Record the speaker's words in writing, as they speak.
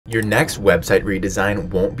Your next website redesign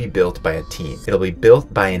won't be built by a team. It'll be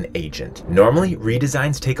built by an agent. Normally,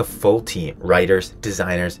 redesigns take a full team, writers,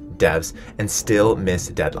 designers, devs, and still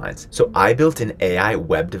miss deadlines. So I built an AI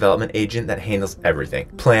web development agent that handles everything: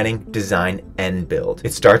 planning, design, and build.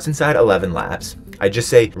 It starts inside 11 Labs. I just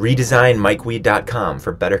say redesign.mikeweed.com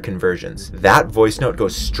for better conversions. That voice note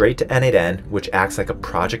goes straight to N8N, which acts like a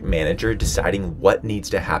project manager deciding what needs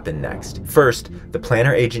to happen next. First, the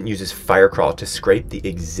planner agent uses Firecrawl to scrape the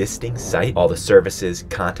existing site, all the services,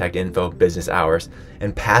 contact info, business hours,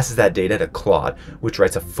 and passes that data to Claude, which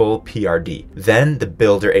writes a full PRD. Then the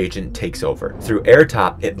builder agent takes over. Through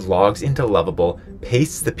Airtop, it logs into Lovable,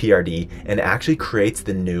 pastes the PRD, and actually creates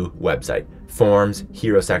the new website. Forms,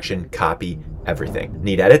 hero section, copy, everything.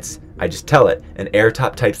 Need edits? I just tell it, and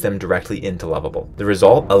Airtop types them directly into Lovable. The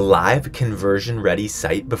result? A live conversion-ready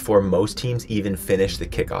site before most teams even finish the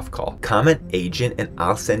kickoff call. Comment agent and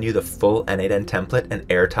I'll send you the full N8N template and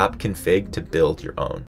Airtop config to build your own.